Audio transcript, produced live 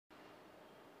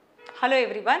Hello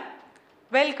everyone,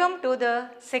 welcome to the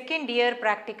second year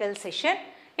practical session.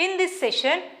 In this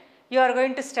session, you are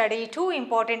going to study two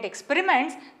important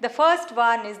experiments. The first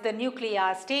one is the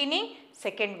nuclear staining,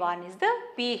 second one is the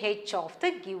pH of the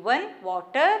given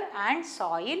water and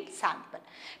soil sample.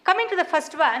 Coming to the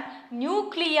first one,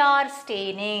 nuclear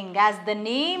staining. As the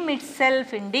name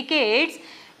itself indicates,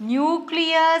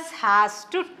 nucleus has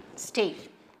to stain.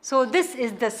 So this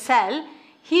is the cell.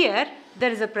 Here there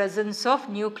is a presence of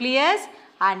nucleus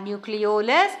and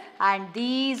nucleolus, and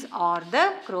these are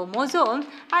the chromosomes,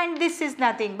 and this is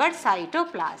nothing but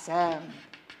cytoplasm.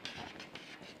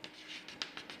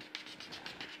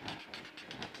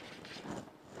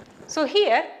 So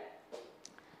here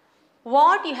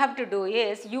what you have to do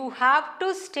is you have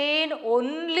to stain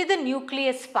only the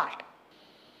nucleus part.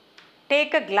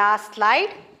 Take a glass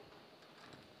slide,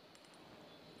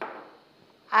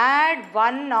 add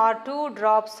 1 or 2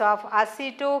 drops of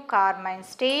acetocarmine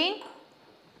stain,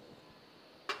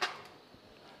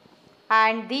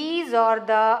 and these are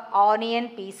the onion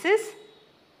pieces.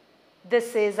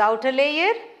 This is outer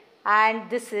layer and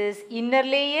this is inner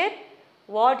layer.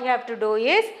 What you have to do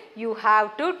is you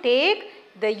have to take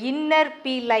the inner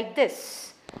peel like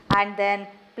this and then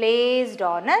placed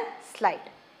on a slide.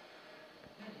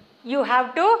 You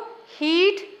have to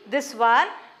heat this one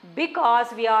because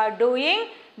we are doing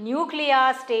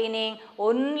nuclear staining.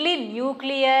 Only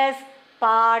nucleus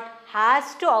part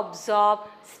has to absorb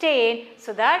stain,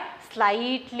 so that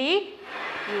slightly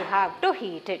you have to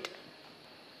heat it.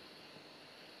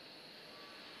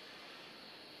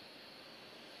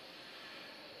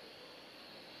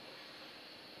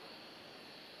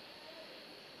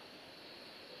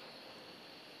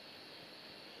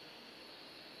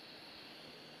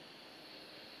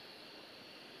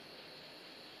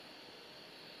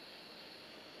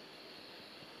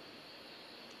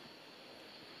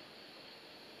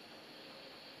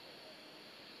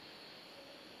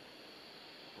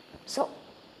 So,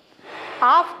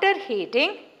 after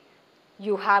heating,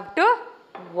 you have to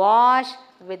wash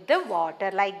with the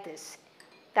water like this.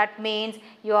 That means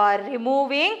you are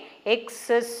removing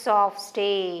excess of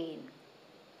stain.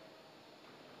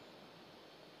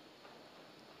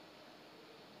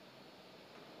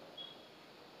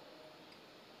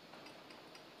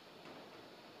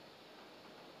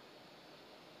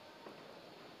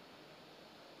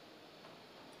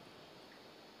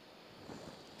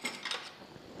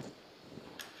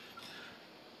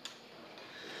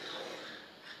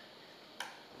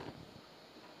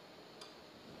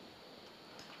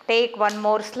 Take one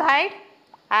more slide,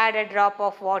 add a drop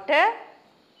of water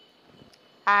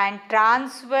and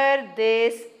transfer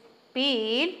this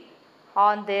peel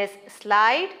on this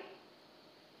slide.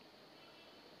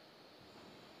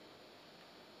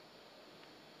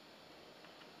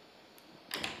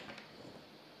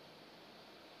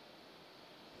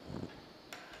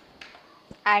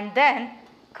 And then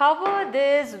cover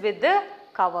this with the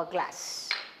cover glass.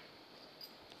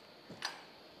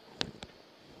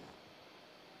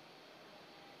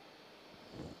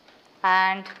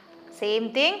 And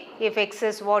same thing, if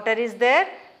excess water is there,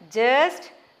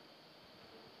 just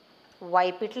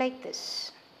wipe it like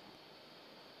this.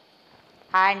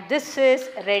 And this is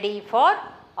ready for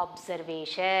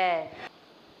observation.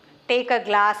 Take a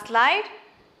glass slide,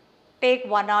 take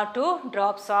 1 or 2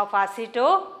 drops of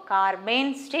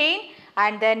acetocarmine stain,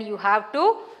 and then you have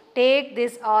to take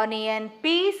this onion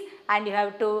piece and you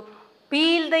have to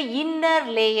peel the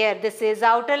inner layer. This is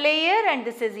outer layer and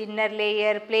this is inner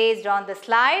layer placed on the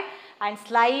slide, and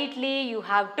slightly you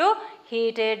have to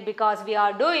heat it because we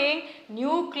are doing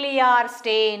nuclear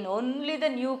stain. Only the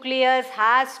nucleus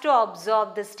has to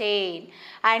absorb the stain,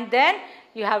 and then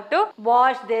you have to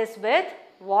wash this with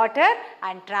water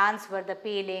and transfer the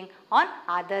peeling on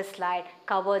other slide.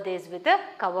 Cover this with a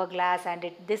cover glass, and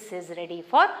this is ready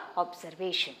for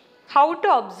observation. How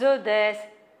to observe this?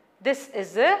 This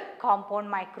is a compound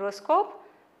microscope,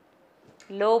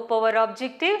 low power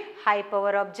objective, high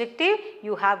power objective.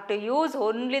 You have to use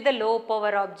only the low power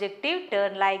objective,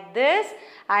 turn like this,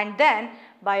 and then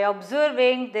by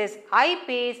observing this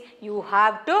eyepiece, you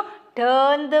have to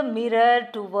turn the mirror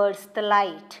towards the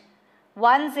light.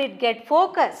 Once it get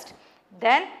focused,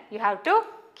 then you have to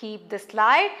keep the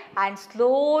slide and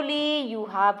slowly you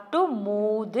have to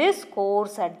move this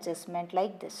course adjustment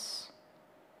like this.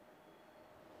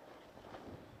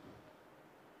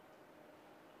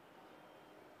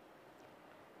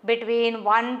 Between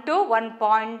 1 to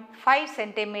 1.5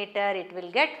 centimeter it will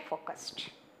get focused.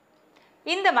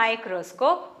 In the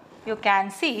microscope you can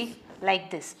see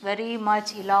like this, very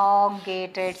much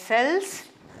elongated cells,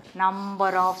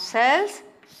 number of cells,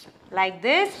 like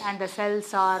this, and the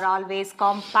cells are always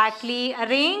compactly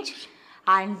arranged.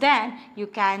 And then you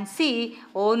can see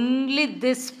only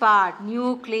this part,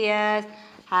 nucleus,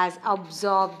 has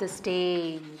absorbed the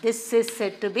stain. This is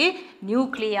said to be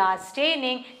nuclear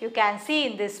staining. You can see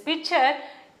in this picture,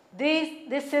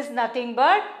 this is nothing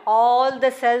but all the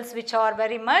cells which are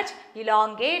very much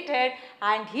elongated.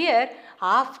 And here,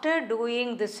 after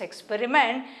doing this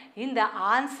experiment, in the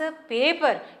answer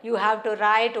paper, you have to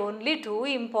write only 2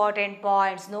 important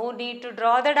points. No need to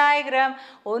draw the diagram.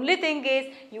 Only thing is,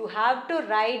 you have to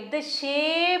write the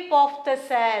shape of the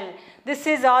cell. This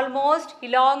is almost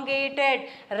elongated,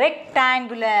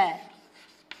 rectangular.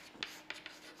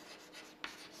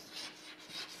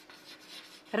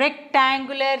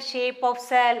 Rectangular shape of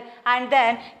cell, and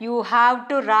then you have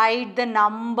to write the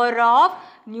number of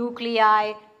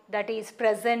nuclei that is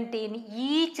present in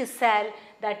each cell.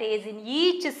 That is, in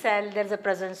each cell there is a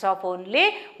presence of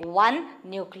only 1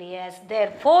 nucleus.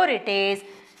 Therefore, it is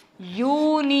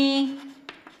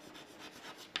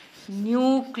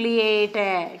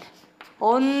uninucleated.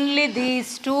 Only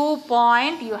these 2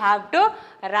 points you have to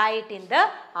write in the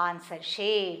answer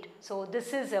sheet. So,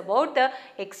 this is about the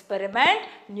experiment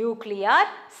nuclear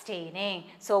staining.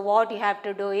 So, what you have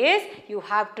to do is, you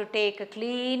have to take a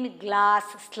clean glass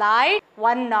slide,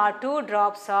 1 or 2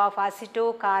 drops of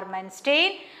acetocarmine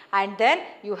stain, and then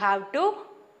you have to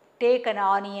take an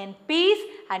onion piece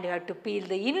and you have to peel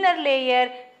the inner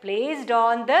layer placed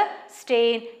on the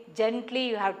stain. Gently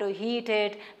you have to heat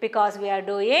it, because we are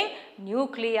doing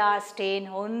nuclear stain.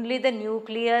 Only the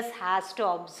nucleus has to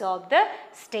absorb the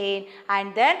stain,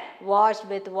 and then wash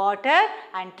with water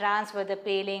and transfer the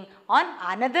peeling on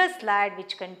another slide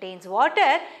which contains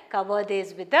water. Cover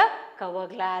this with a cover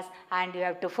glass, and you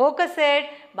have to focus it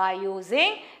by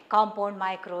using compound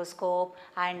microscope,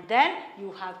 and then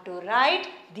you have to write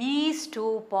these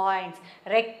 2 points.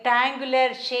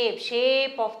 Rectangular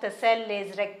shape of the cell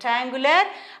is rectangular,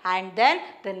 and then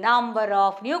the number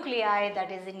of nuclei that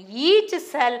is in each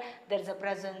cell, there is a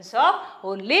presence of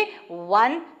only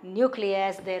 1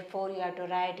 nucleus. Therefore, you have to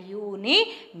write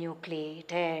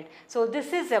uninucleated. So,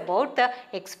 this is about the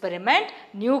experiment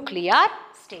nuclear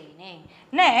staining.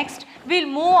 Next, we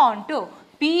will move on to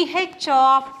pH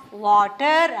of water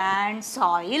and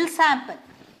soil sample.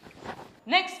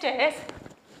 Next is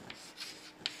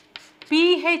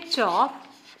pH of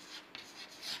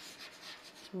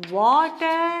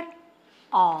water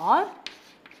or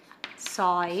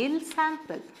soil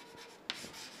sample.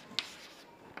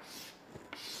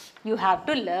 You have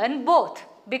to learn both,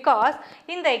 because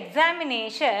in the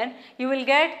examination you will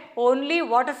get only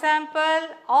water sample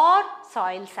or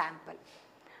soil sample.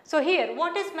 So, here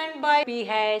what is meant by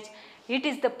pH? It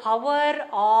is the power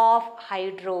of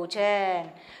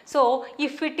hydrogen. So,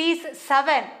 if it is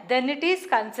 7, then it is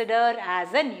considered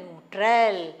as a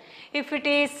neutral. If it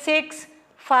is 6,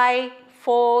 5,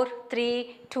 4,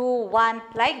 3, 2, 1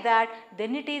 like that,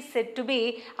 then it is said to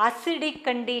be acidic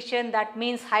condition. That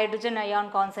means hydrogen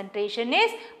ion concentration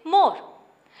is more.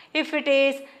 If it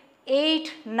is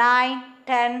 8, 9,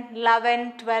 10,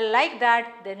 11, 12 like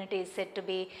that, then it is said to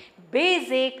be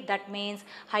basic. That means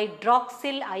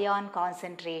hydroxyl ion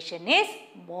concentration is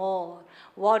more.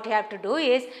 What you have to do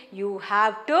is, you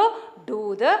have to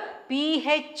do the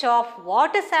pH of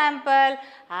water sample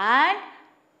and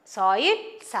soil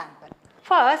sample.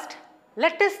 First,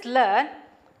 let us learn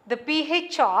the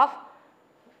pH of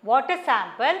water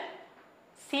sample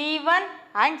C1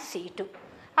 and C2,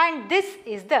 and this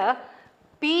is the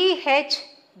pH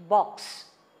box.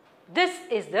 This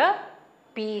is the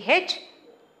pH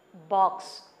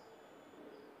box.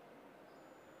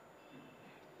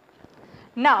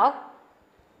 Now,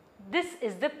 this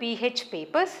is the pH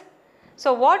papers.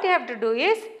 So, what you have to do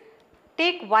is,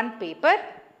 take one paper,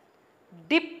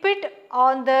 dip it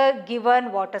on the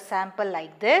given water sample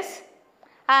like this,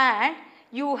 and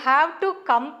you have to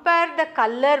compare the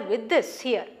color with this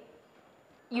here.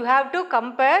 You have to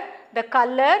compare the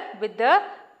color with the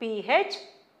pH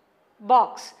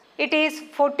box. It is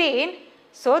 14,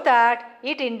 so that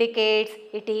it indicates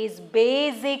it is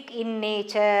basic in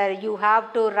nature. You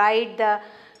have to write the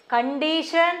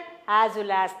condition as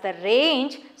well as the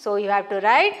range. So, you have to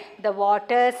write the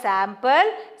water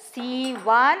sample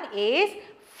C1 is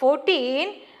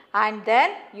 14, and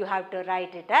then you have to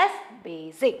write it as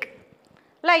basic.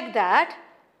 Like that,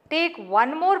 take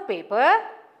one more paper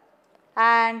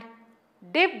and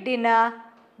dipped in a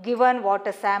given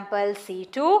water sample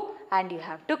C2, and you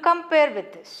have to compare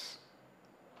with this.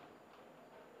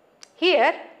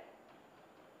 Here,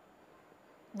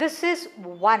 this is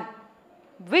 1,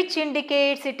 which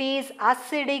indicates it is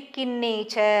acidic in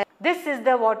nature. This is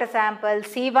the water sample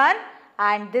C1,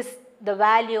 and this the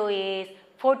value is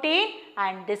 14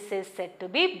 and this is said to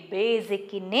be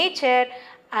basic in nature,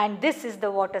 and this is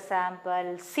the water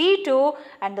sample C2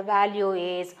 and the value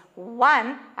is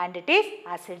 1 and it is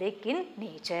acidic in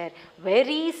nature.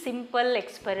 Very simple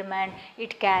experiment,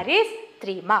 it carries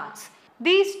 3 marks.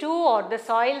 These two are the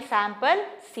soil sample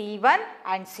C1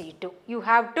 and C2. You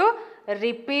have to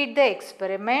repeat the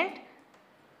experiment,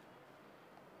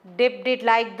 dipped it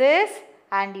like this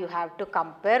and you have to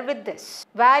compare with this.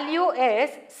 Value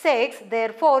is 6,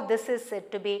 therefore this is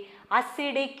said to be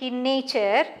acidic in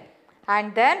nature,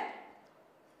 and then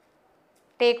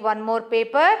take one more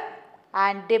paper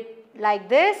and dip like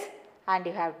this and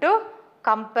you have to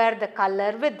compare the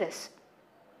color with this.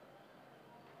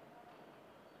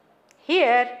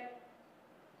 Here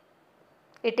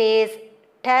it is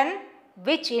 10,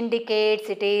 which indicates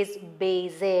it is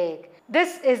basic.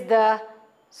 This is the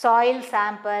soil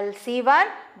sample C1,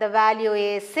 the value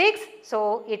is 6,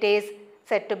 so it is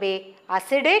said to be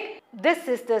acidic. This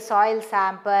is the soil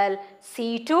sample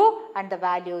C2 and the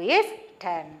value is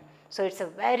 10. So it's a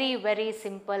very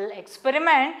simple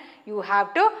experiment. You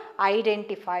have to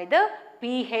identify the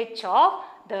pH of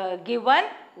the given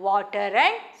water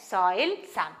and soil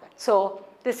sample. So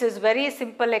this is very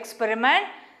simple experiment.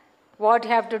 What you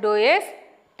have to do is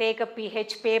take a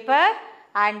pH paper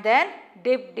and then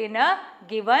dipped in a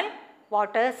given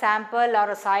water sample or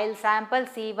a soil sample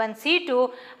C1,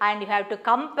 C2, and you have to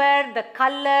compare the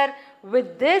color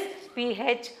with this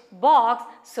pH box,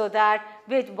 so that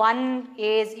which one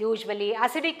is usually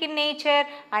acidic in nature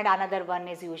and another one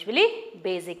is usually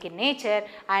basic in nature,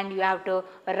 and you have to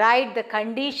write the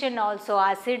condition also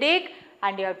acidic,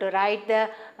 and you have to write the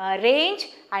range,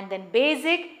 and then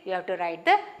basic you have to write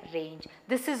the range.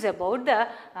 This is about the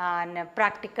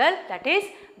practical, that is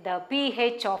the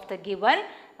pH of the given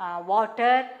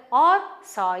water or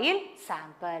soil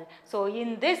sample. So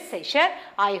in this session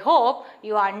I hope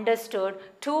you understood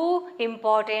two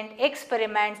important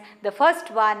experiments. The first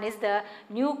one is the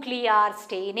nuclear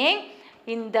staining.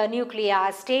 In the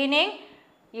nuclear staining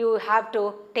you have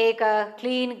to take a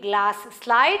clean glass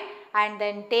slide and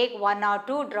then take 1 or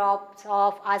 2 drops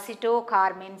of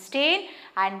acetocarmine stain,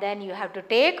 and then you have to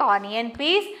take onion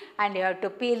piece and you have to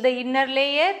peel the inner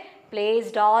layer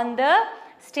placed on the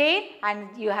stain, and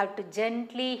you have to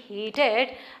gently heat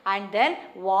it and then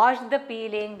wash the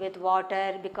peeling with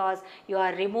water, because you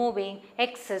are removing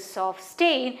excess of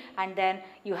stain, and then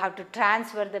you have to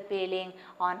transfer the peeling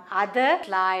on other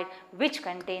slide which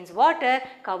contains water.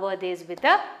 Cover this with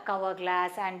a cover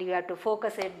glass and you have to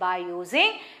focus it by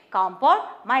using compound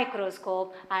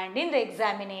microscope, and in the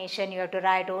examination you have to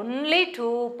write only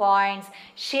 2 points: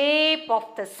 shape of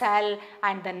the cell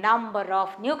and the number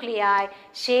of nuclei.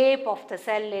 Shape of the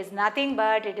cell is nothing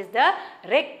but it is the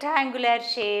rectangular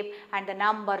shape, and the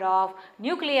number of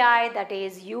nuclei, that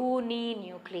is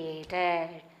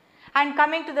uninucleated. And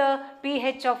coming to the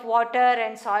pH of water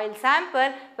and soil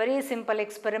sample, very simple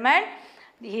experiment.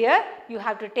 Here you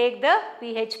have to take the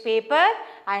pH paper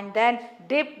and then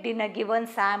dipped in a given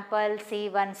sample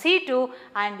C1, C2,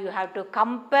 and you have to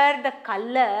compare the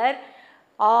color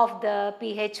of the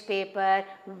pH paper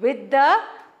with the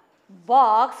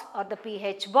box or the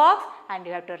pH box, and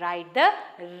you have to write the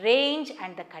range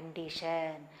and the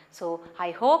condition. So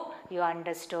I hope you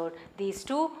understood these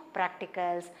two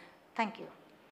practicals. Thank you.